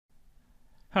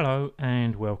Hello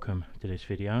and welcome to this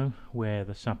video where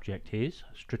the subject is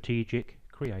strategic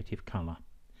creative colour.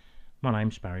 My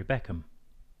name's Barry Beckham.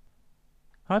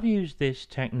 I've used this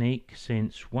technique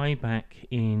since way back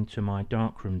into my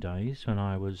darkroom days when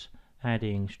I was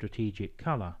adding strategic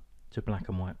colour to black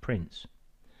and white prints.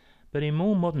 But in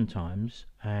more modern times,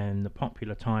 and the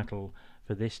popular title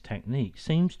for this technique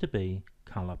seems to be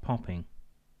colour popping.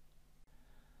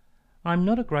 I'm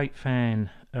not a great fan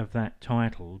of that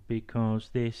title because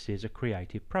this is a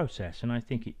creative process and I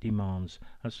think it demands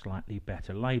a slightly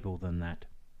better label than that.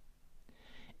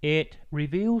 It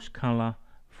reveals colour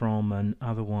from an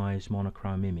otherwise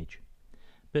monochrome image,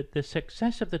 but the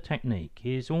success of the technique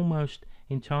is almost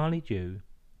entirely due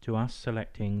to us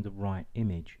selecting the right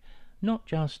image, not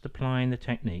just applying the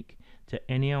technique to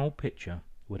any old picture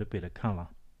with a bit of colour.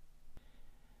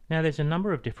 Now there's a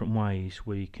number of different ways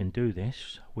we can do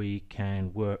this. We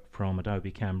can work from Adobe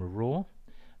Camera Raw,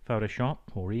 Photoshop,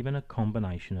 or even a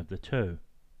combination of the two.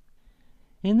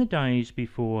 In the days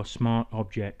before smart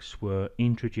objects were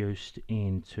introduced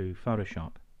into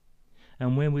Photoshop,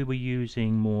 and when we were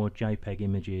using more JPEG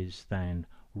images than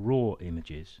RAW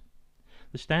images,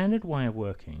 the standard way of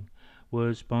working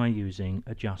was by using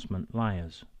adjustment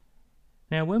layers.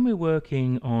 Now when we're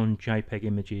working on JPEG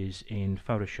images in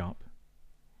Photoshop,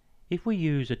 if we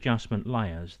use adjustment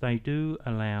layers, they do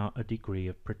allow a degree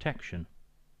of protection.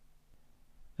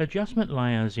 Adjustment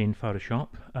layers in Photoshop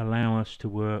allow us to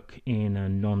work in a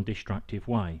non-destructive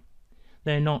way.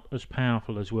 They're not as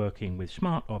powerful as working with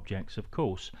smart objects, of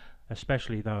course,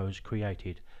 especially those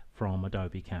created from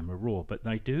Adobe Camera Raw, but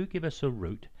they do give us a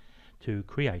route to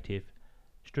creative,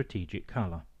 strategic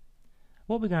colour.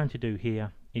 What we're going to do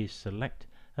here is select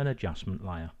an adjustment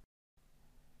layer.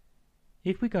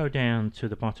 If we go down to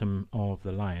the bottom of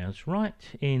the layers,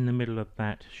 right in the middle of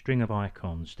that string of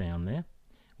icons down there,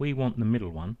 we want the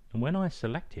middle one, and when I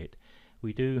select it,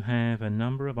 we do have a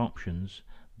number of options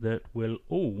that will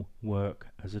all work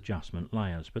as adjustment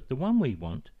layers, but the one we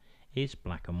want is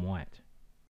black and white.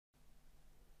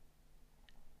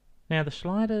 Now the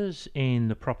sliders in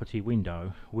the property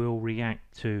window will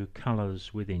react to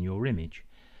colours within your image,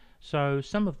 so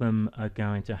some of them are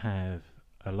going to have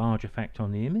a large effect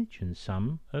on the image and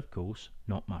some, of course,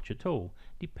 not much at all,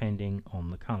 depending on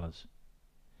the colours.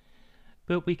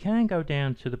 But we can go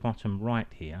down to the bottom right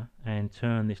here and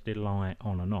turn this little eye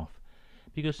on and off,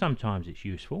 because sometimes it's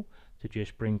useful to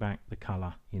just bring back the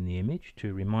colour in the image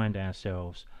to remind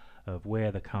ourselves of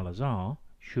where the colours are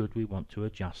should we want to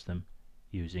adjust them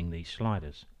using these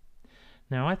sliders.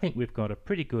 Now I think we've got a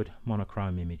pretty good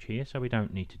monochrome image here, so we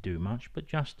don't need to do much, but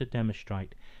just to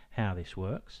demonstrate how this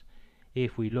works,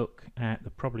 if we look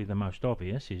at probably the most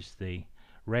obvious is the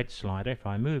red slider. If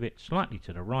I move it slightly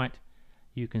to the right,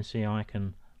 you can see I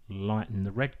can lighten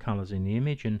the red colours in the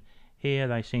image, and here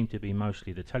they seem to be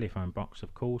mostly the telephone box,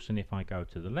 of course, and if I go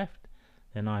to the left,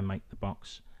 then I make the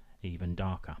box even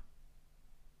darker.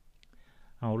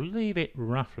 I'll leave it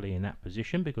roughly in that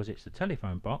position because it's the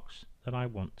telephone box that I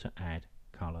want to add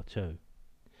colour to.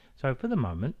 So for the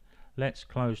moment, let's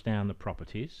close down the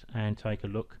properties and take a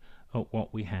look at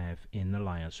what we have in the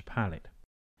layers palette.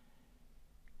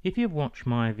 If you've watched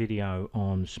my video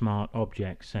on smart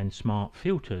objects and smart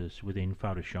filters within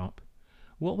Photoshop,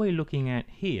 what we're looking at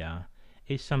here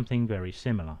is something very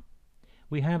similar.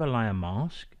 We have a layer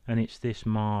mask, and it's this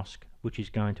mask which is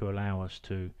going to allow us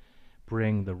to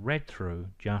bring the red through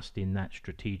just in that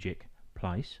strategic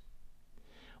place.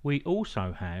 We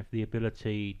also have the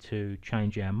ability to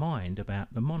change our mind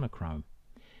about the monochrome.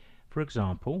 For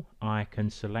example, I can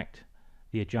select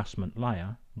the adjustment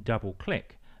layer, double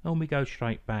click, and we go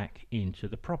straight back into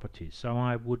the properties. So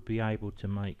I would be able to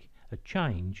make a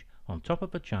change on top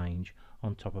of a change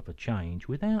on top of a change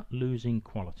without losing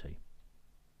quality.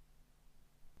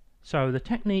 So the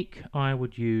technique I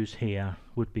would use here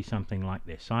would be something like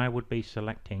this. I would be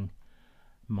selecting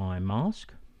my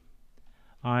mask.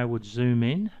 I would zoom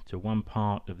in to one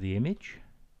part of the image.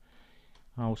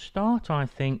 I'll start, I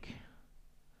think,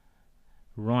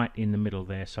 right in the middle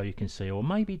there so you can see, or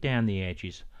maybe down the edge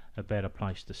is a better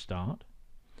place to start.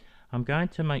 I'm going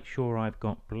to make sure I've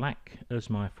got black as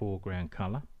my foreground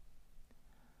colour.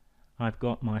 I've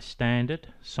got my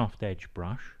standard soft edge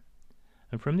brush,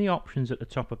 and from the options at the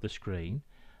top of the screen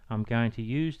I'm going to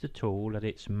use the tool at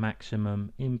its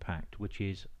maximum impact, which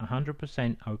is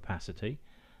 100% opacity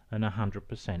and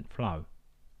 100% flow.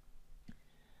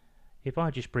 If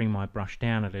I just bring my brush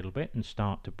down a little bit and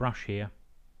start to brush here,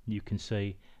 you can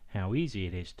see how easy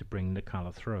it is to bring the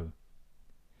colour through.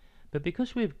 But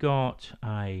because we've got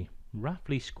a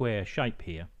roughly square shape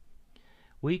here,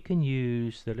 we can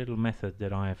use the little method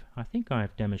that I think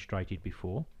I've demonstrated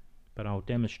before, but I'll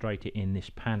demonstrate it in this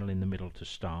panel in the middle to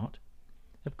start.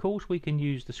 Of course we can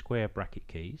use the square bracket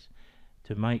keys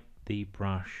to make the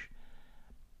brush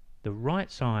the right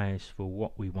size for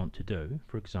what we want to do.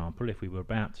 For example, if we were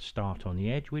about to start on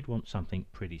the edge, we'd want something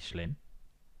pretty slim.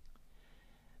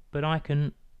 But I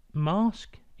can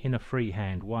mask in a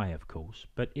freehand way, of course,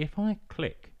 but if I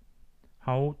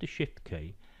hold the shift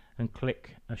key and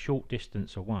click a short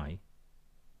distance away,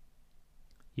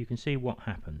 you can see what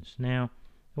happens. Now,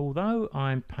 although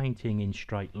I'm painting in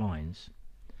straight lines,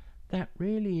 that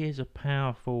really is a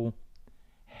powerful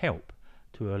help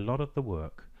to a lot of the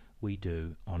work we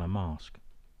do on a mask.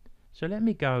 So let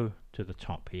me go to the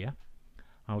top here.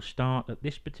 I'll start at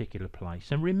this particular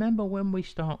place, and remember, when we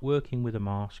start working with a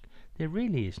mask, there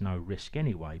really is no risk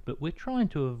anyway, but we're trying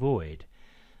to avoid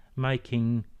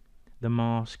making the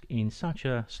mask in such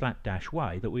a slapdash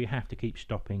way that we have to keep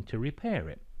stopping to repair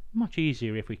it. Much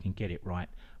easier if we can get it right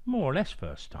more or less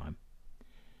first time.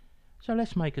 So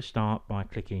let's make a start by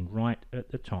clicking right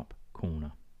at the top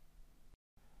corner.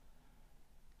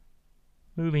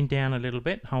 Moving down a little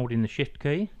bit, holding the shift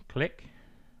key, click,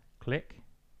 click,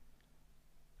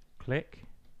 click,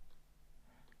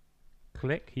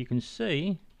 click. You can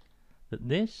see that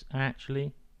this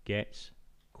actually gets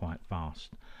quite fast.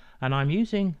 And I'm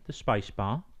using the space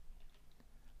bar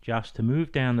just to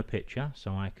move down the picture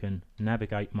so I can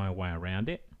navigate my way around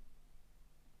it.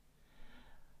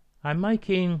 I'm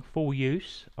making full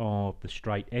use of the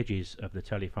straight edges of the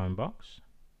telephone box.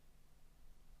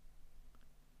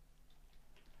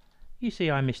 You see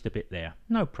I missed a bit there.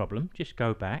 No problem, just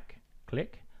go back,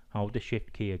 click, hold the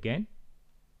shift key again,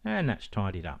 and that's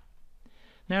tidied up.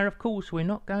 Now of course we're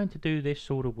not going to do this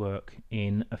sort of work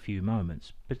in a few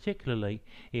moments, particularly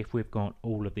if we've got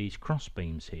all of these cross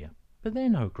beams here. But they're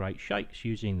no great shakes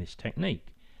using this technique.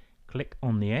 Click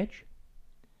on the edge,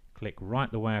 click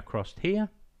right the way across here,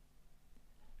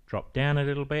 drop down a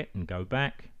little bit and go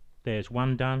back. There's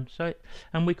one done.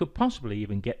 And we could possibly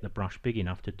even get the brush big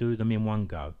enough to do them in one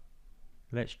go.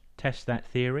 Let's test that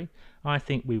theory. I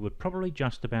think we would probably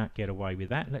just about get away with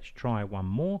that. Let's try one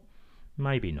more.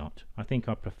 Maybe not. I think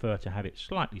I prefer to have it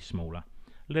slightly smaller,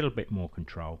 a little bit more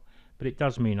control, but it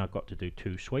does mean I've got to do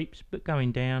 2 sweeps. But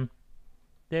going down,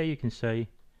 there you can see,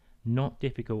 not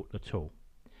difficult at all.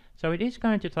 So it is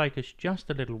going to take us just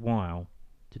a little while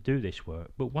to do this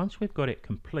work, but once we've got it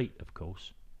complete, of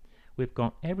course, we've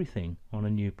got everything on a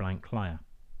new blank layer.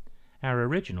 Our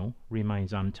original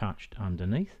remains untouched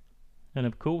underneath. And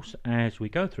of course, as we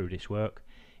go through this work,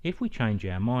 if we change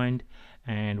our mind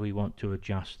and we want to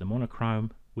adjust the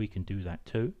monochrome, we can do that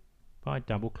too by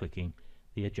double clicking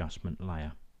the adjustment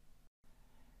layer.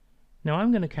 Now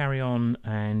I'm going to carry on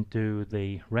and do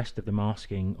the rest of the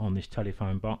masking on this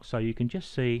telephone box so you can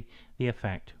just see the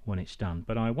effect when it's done.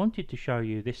 But I wanted to show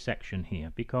you this section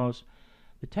here because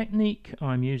the technique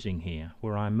I'm using here,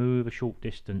 where I move a short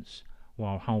distance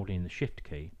while holding the shift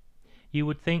key, you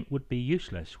would think would be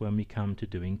useless when we come to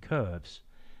doing curves,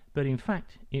 but in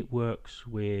fact it works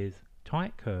with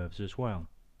tight curves as well.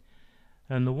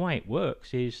 And the way it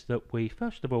works is that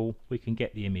first of all we can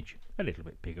get the image a little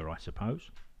bit bigger, I suppose.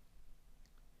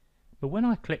 But when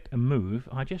I click and move,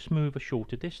 I just move a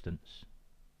shorter distance.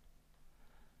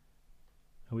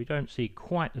 We don't see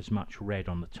quite as much red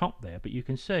on the top there, but you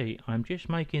can see I'm just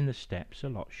making the steps a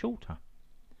lot shorter.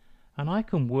 And I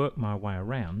can work my way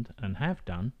around, and have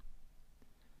done,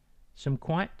 some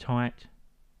quite tight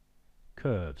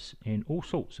curves in all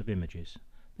sorts of images.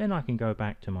 Then I can go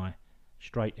back to my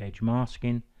straight edge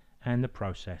masking and the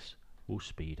process will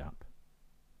speed up.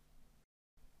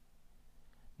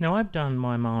 Now I've done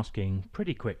my masking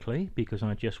pretty quickly because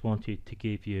I just wanted to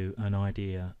give you an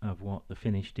idea of what the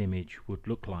finished image would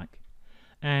look like.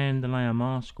 And the layer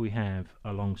mask we have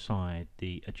alongside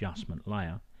the adjustment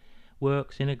layer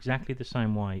works in exactly the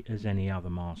same way as any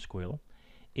other mask will.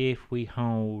 If we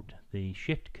hold the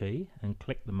shift key and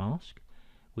click the mask,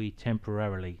 we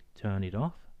temporarily turn it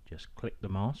off. Just click the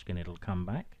mask and it'll come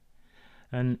back.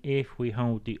 And if we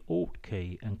hold the Alt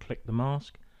key and click the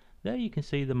mask, there you can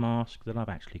see the mask that I've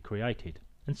actually created.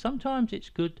 And sometimes it's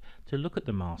good to look at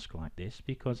the mask like this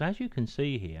because, as you can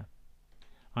see here,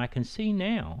 I can see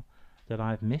now that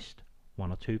I've missed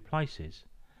 1 or 2 places.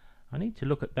 I need to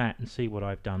look at that and see what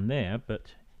I've done there,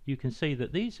 but you can see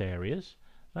that these areas,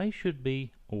 they should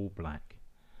be all black.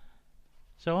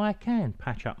 So I can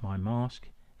patch up my mask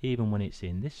even when it's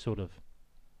in this sort of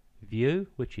view,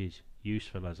 which is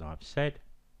useful, as I've said.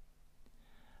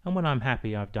 And when I'm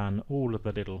happy I've done all of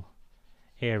the little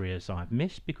areas I've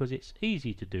missed, because it's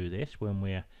easy to do this when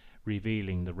we're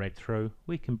revealing the red through,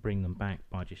 we can bring them back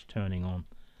by just turning on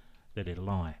the little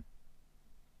eye.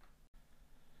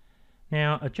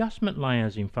 Now, adjustment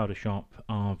layers in Photoshop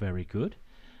are very good,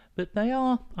 but they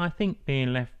are, I think,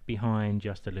 being left behind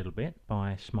just a little bit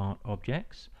by smart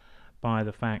objects, by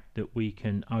the fact that we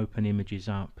can open images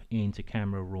up into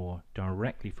Camera Raw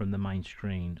directly from the main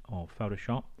screen of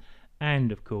Photoshop,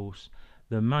 and of course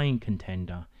the main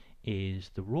contender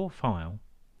is the raw file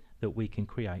that we can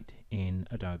create in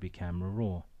Adobe Camera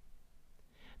Raw.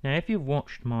 Now, if you've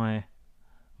watched my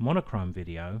monochrome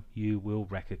video, you will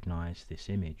recognize this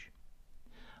image.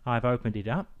 I've opened it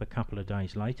up a couple of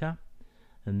days later,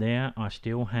 and there I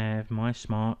still have my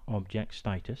smart object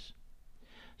status.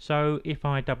 So if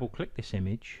I double click this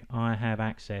image, I have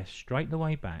access straight the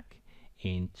way back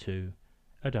into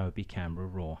Adobe Camera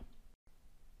Raw.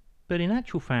 But in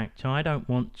actual fact, I don't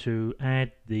want to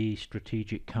add the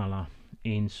strategic color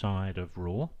inside of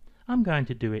Raw. I'm going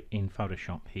to do it in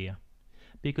Photoshop here,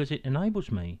 because it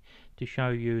enables me to show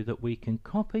you that we can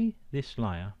copy this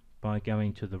layer by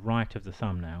going to the right of the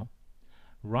thumbnail,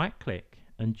 right click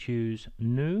and choose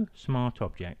New Smart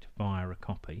Object via a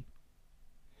copy.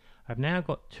 I've now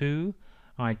got two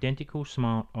identical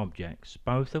smart objects,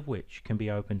 both of which can be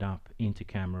opened up into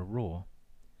Camera Raw,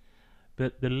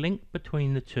 but the link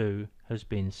between the two has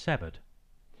been severed.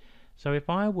 So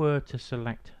if I were to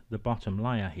select the bottom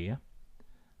layer here,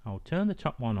 I'll turn the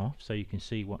top one off so you can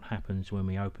see what happens when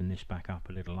we open this back up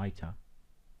a little later.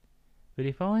 But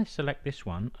if I select this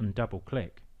one and double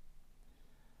click,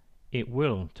 it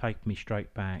will take me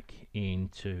straight back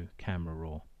into Camera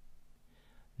Raw.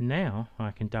 Now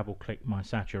I can double click my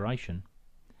saturation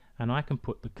and I can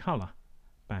put the color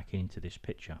back into this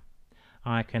picture.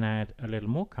 I can add a little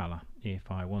more color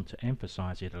if I want to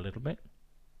emphasize it a little bit.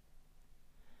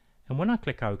 And when I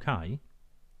click OK,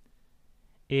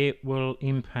 it will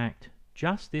impact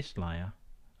just this layer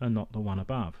and not the one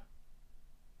above.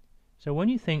 So when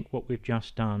you think what we've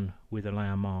just done with a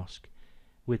layer mask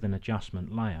with an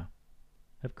adjustment layer,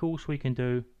 of course we can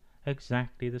do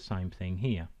exactly the same thing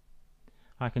here.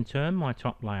 I can turn my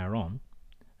top layer on,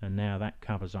 and now that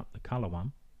covers up the color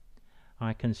one.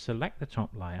 I can select the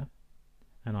top layer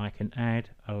and I can add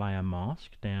a layer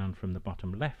mask down from the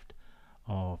bottom left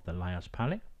of the layers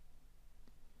palette.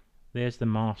 There's the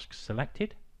mask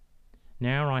selected.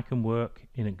 Now I can work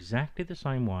in exactly the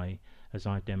same way as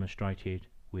I demonstrated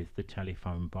with the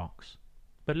telephone box.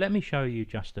 But let me show you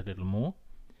just a little more.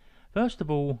 First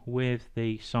of all, with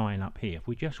the sign up here, if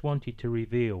we just wanted to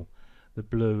reveal the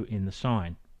blue in the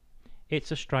sign,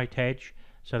 it's a straight edge,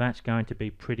 so that's going to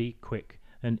be pretty quick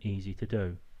and easy to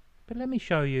do. But let me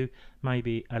show you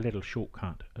maybe a little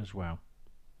shortcut as well.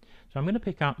 So I'm going to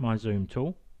pick up my zoom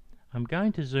tool. I'm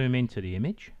going to zoom into the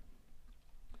image.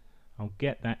 I'll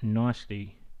get that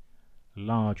nicely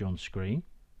large on screen.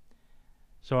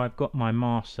 So I've got my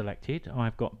mask selected.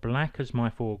 I've got black as my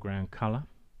foreground color.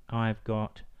 I've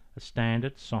got a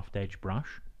standard soft edge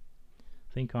brush.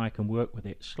 I think I can work with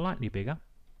it slightly bigger,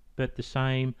 but the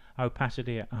same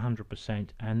opacity at 100%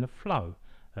 and the flow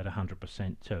at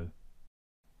 100% too.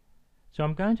 So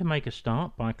I'm going to make a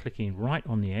start by clicking right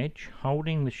on the edge,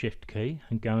 holding the shift key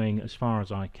and going as far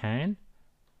as I can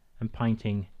and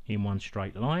painting in one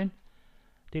straight line.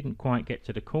 Didn't quite get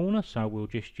to the corner, so we'll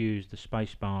just use the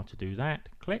space bar to do that.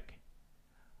 Click.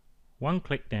 One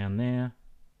click down there.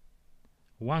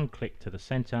 One click to the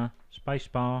center. Space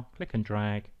bar. Click and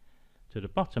drag to the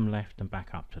bottom left and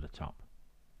back up to the top.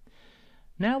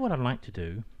 Now what I'd like to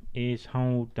do is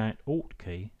hold that Alt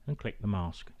key and click the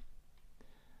mask.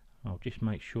 I'll just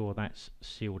make sure that's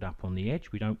sealed up on the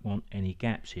edge. We don't want any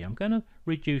gaps here. I'm going to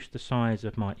reduce the size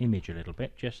of my image a little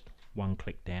bit. Just one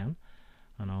click down.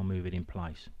 And I'll move it in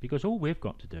place, because all we've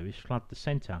got to do is flood the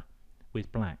center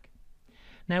with black.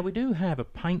 Now we do have a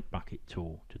paint bucket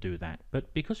tool to do that,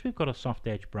 but because we've got a soft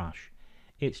edge brush,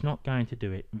 it's not going to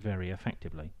do it very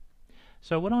effectively.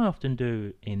 So what I often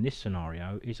do in this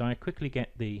scenario is I quickly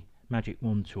get the magic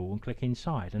wand tool and click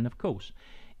inside, and of course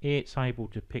it's able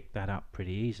to pick that up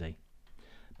pretty easy.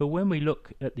 But when we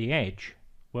look at the edge,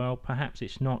 well, perhaps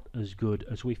it's not as good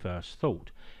as we first thought.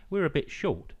 We're a bit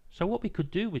short, so what we could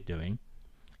do with doing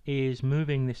is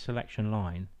moving this selection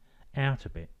line out a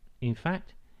bit. In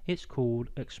fact, it's called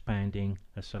expanding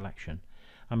a selection.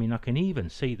 I mean, I can even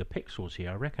see the pixels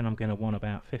here. I reckon I'm going to want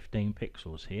about 15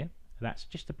 pixels here. That's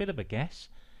just a bit of a guess,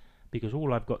 because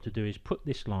all I've got to do is put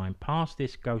this line past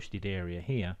this ghosted area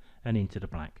here and into the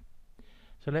black.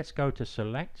 So let's go to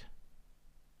Select,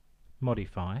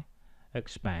 Modify,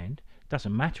 Expand.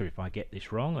 Doesn't matter if I get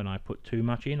this wrong and I put too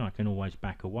much in, I can always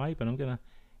back away, but I'm going to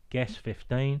guess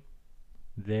 15.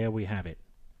 There we have it.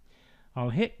 I'll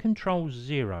hit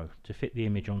Ctrl-0 to fit the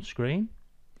image on screen.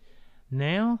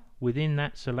 Now within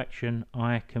that selection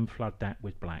I can flood that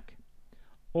with black.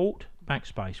 Alt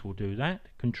backspace will do that.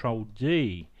 Control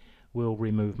D will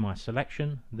remove my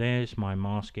selection. There's my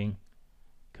masking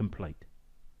complete.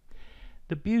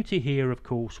 The beauty here, of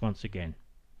course, once again,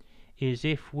 is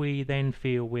if we then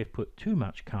feel we've put too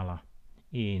much colour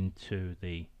into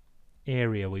the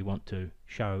area we want to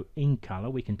show in colour,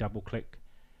 we can double click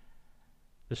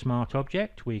the smart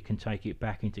object, we can take it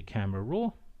back into camera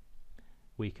raw,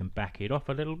 we can back it off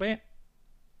a little bit,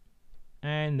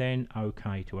 and then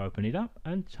OK to open it up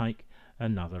and take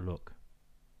another look.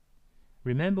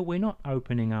 Remember, we're not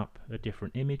opening up a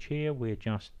different image here, we're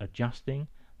just adjusting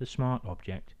the smart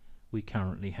object we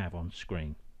currently have on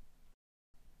screen.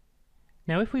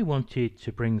 Now if we wanted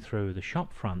to bring through the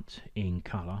shop front in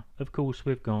colour, of course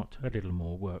we've got a little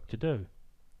more work to do.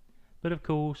 But of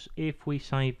course, if we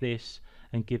save this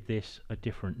and give this a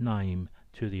different name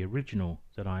to the original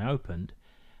that I opened,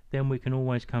 then we can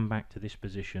always come back to this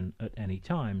position at any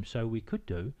time. So we could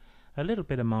do a little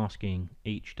bit of masking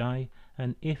each day,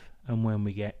 and if and when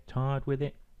we get tired with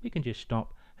it, we can just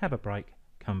stop, have a break,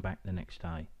 come back the next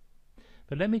day.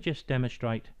 But let me just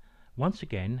demonstrate once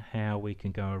again how we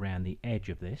can go around the edge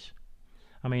of this.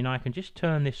 I mean, I can just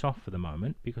turn this off for the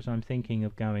moment because I'm thinking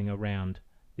of going around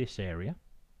this area.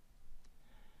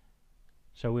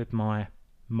 So with my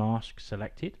mask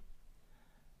selected,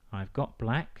 I've got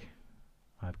black,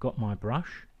 I've got my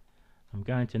brush. I'm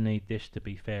going to need this to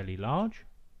be fairly large.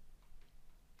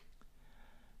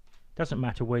 Doesn't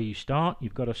matter where you start,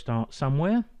 you've got to start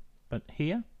somewhere, but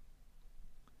here,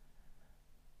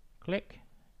 click,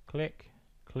 click,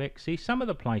 click. See, some of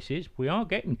the places we are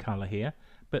getting colour here,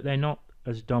 but they're not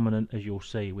as dominant as you'll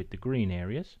see with the green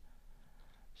areas.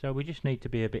 So we just need to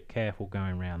be a bit careful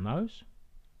going around those.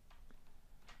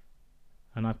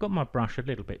 And I've got my brush a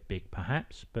little bit big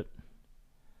perhaps, but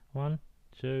 1,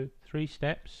 2, 3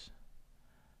 steps.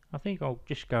 I think I'll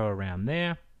just go around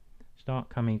there, start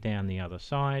coming down the other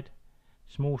side.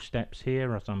 Small steps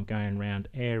here as I'm going around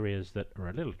areas that are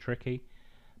a little tricky,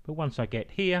 but once I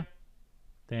get here,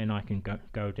 then I can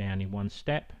go down in one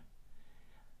step,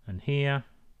 and here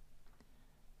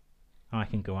I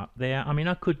can go up there. I mean,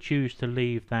 I could choose to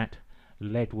leave that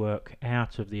lead work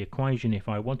out of the equation if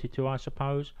I wanted to, I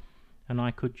suppose, and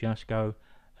I could just go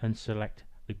and select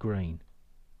the green.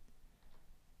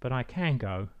 But I can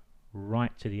go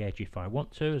right to the edge if I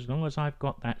want to, as long as I've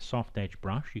got that soft edge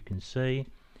brush. You can see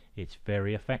it's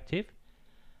very effective,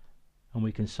 and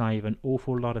we can save an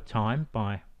awful lot of time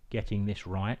by getting this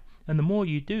right. And the more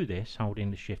you do this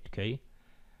holding the shift key,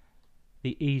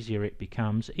 the easier it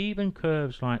becomes. Even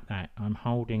curves like that, I'm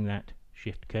holding that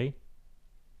shift key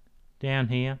down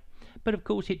here. But of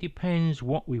course it depends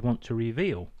what we want to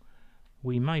reveal.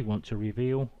 We may want to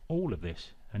reveal all of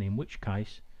this, and in which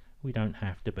case we don't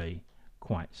have to be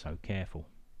quite so careful.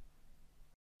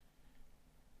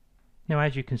 Now,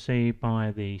 as you can see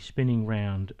by the spinning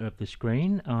round of the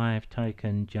screen, I've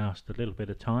taken just a little bit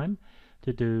of time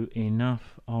to do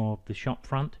enough of the shop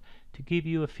front to give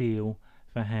you a feel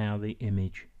for how the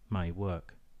image may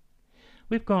work.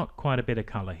 We've got quite a bit of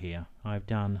colour here. I've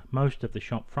done most of the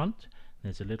shop front.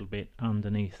 There's a little bit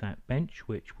underneath that bench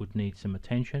which would need some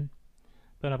attention,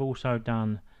 but I've also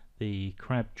done the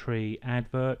Crabtree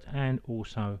advert and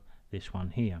also this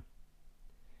one here.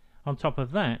 On top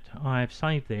of that, I've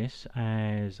saved this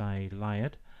as a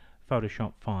layered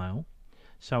Photoshop file,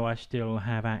 so I still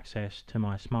have access to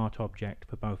my smart object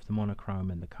for both the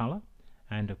monochrome and the colour,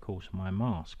 and of course my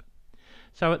mask.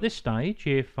 So at this stage,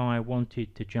 if I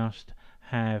wanted to just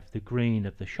have the green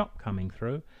of the shop coming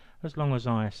through, as long as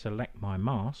I select my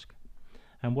mask,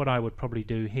 and what I would probably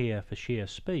do here for sheer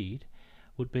speed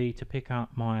would be to pick up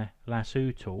my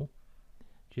lasso tool,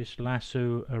 just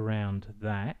lasso around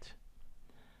that,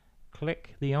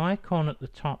 click the icon at the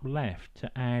top left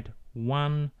to add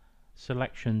one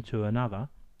selection to another.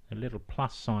 A little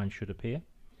plus sign should appear,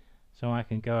 so I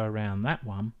can go around that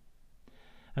one,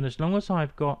 and as long as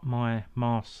I've got my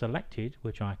mask selected,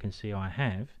 which I can see I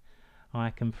have, I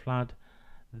can flood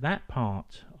that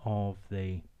part of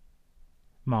the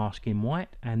mask in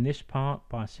white and this part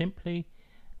by simply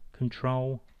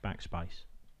Control backspace.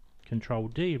 Control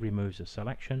D removes a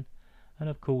selection, and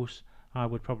of course I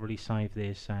would probably save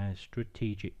this as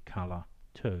strategic color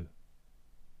 2.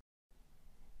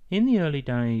 In the early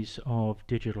days of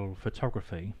digital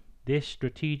photography, this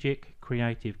strategic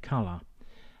creative color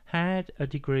had a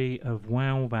degree of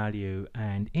wow value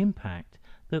and impact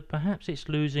that perhaps it's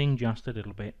losing just a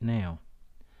little bit now.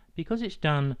 Because it's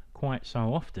done quite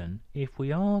so often, if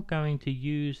we are going to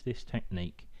use this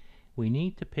technique, we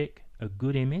need to pick a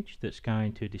good image that's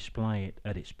going to display it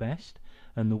at its best,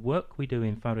 and the work we do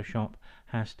in Photoshop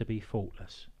has to be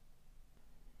faultless.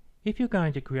 If you're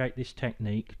going to create this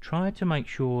technique, try to make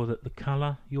sure that the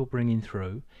colour you're bringing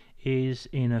through is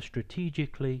in a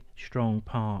strategically strong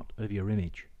part of your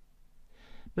image.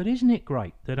 But isn't it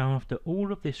great that after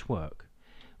all of this work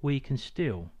we can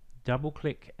still double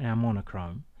click our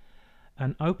monochrome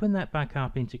and open that back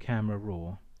up into Camera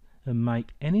Raw and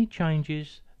make any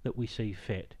changes that we see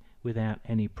fit without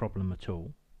any problem at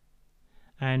all?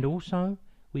 And also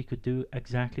we could do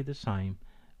exactly the same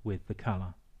with the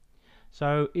colour.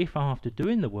 So if after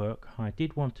doing the work I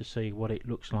did want to see what it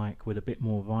looks like with a bit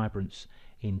more vibrance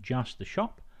in just the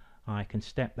shop, I can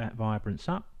step that vibrance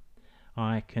up.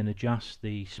 I can adjust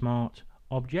the smart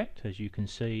object, as you can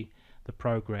see the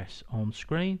progress on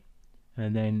screen,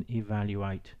 and then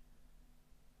evaluate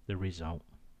the result.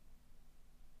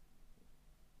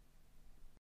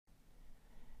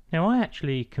 Now I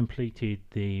actually completed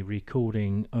the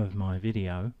recording of my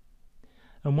video,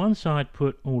 and once I'd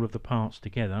put all of the parts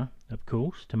together, of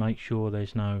course, to make sure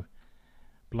there's no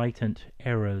blatant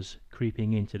errors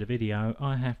creeping into the video,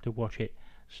 I have to watch it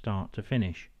start to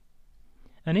finish.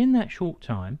 And in that short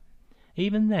time,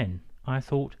 even then, I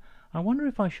thought, I wonder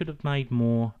if I should have made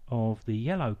more of the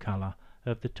yellow colour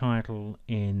of the title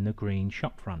in the green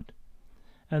shopfront.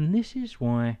 And this is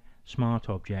why smart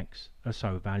objects are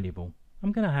so valuable.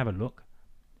 I'm going to have a look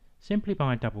simply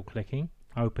by double clicking,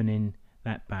 opening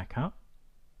that back up.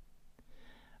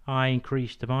 I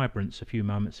increased the vibrance a few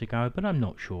moments ago, but I'm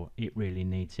not sure it really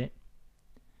needs it.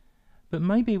 But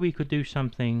maybe we could do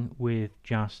something with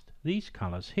just these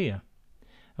colours here,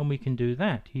 and we can do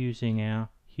that using our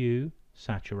hue,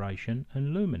 saturation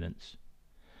and luminance,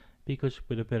 because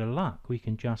with a bit of luck we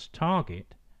can just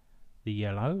target the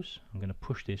yellows. I'm going to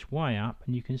push this way up,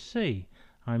 and you can see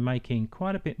I'm making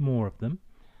quite a bit more of them.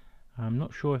 I'm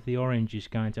not sure if the orange is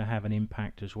going to have an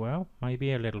impact as well,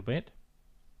 maybe a little bit.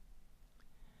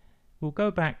 We'll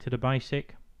go back to the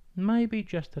basic, maybe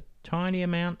just a tiny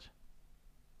amount.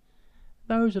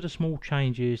 Those are the small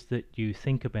changes that you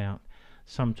think about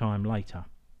sometime later,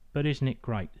 but isn't it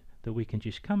great that we can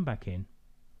just come back in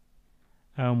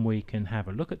and we can have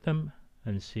a look at them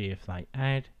and see if they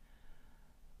add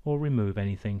or remove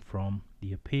anything from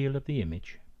the appeal of the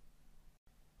image.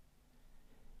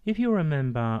 If you're a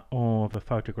member of a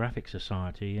photographic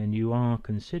society and you are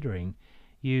considering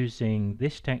using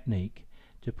this technique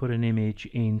to put an image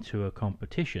into a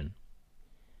competition,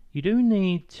 you do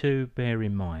need to bear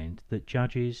in mind that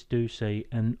judges do see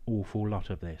an awful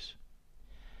lot of this.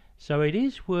 So it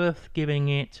is worth giving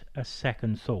it a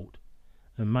second thought,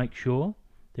 and make sure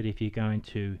that if you're going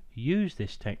to use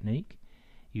this technique,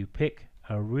 you pick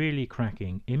a really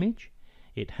cracking image.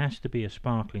 It has to be a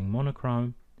sparkling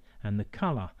monochrome, and the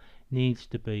colour needs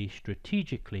to be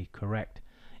strategically correct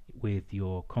with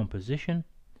your composition,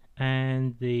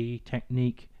 and the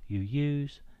technique you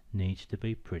use needs to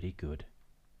be pretty good.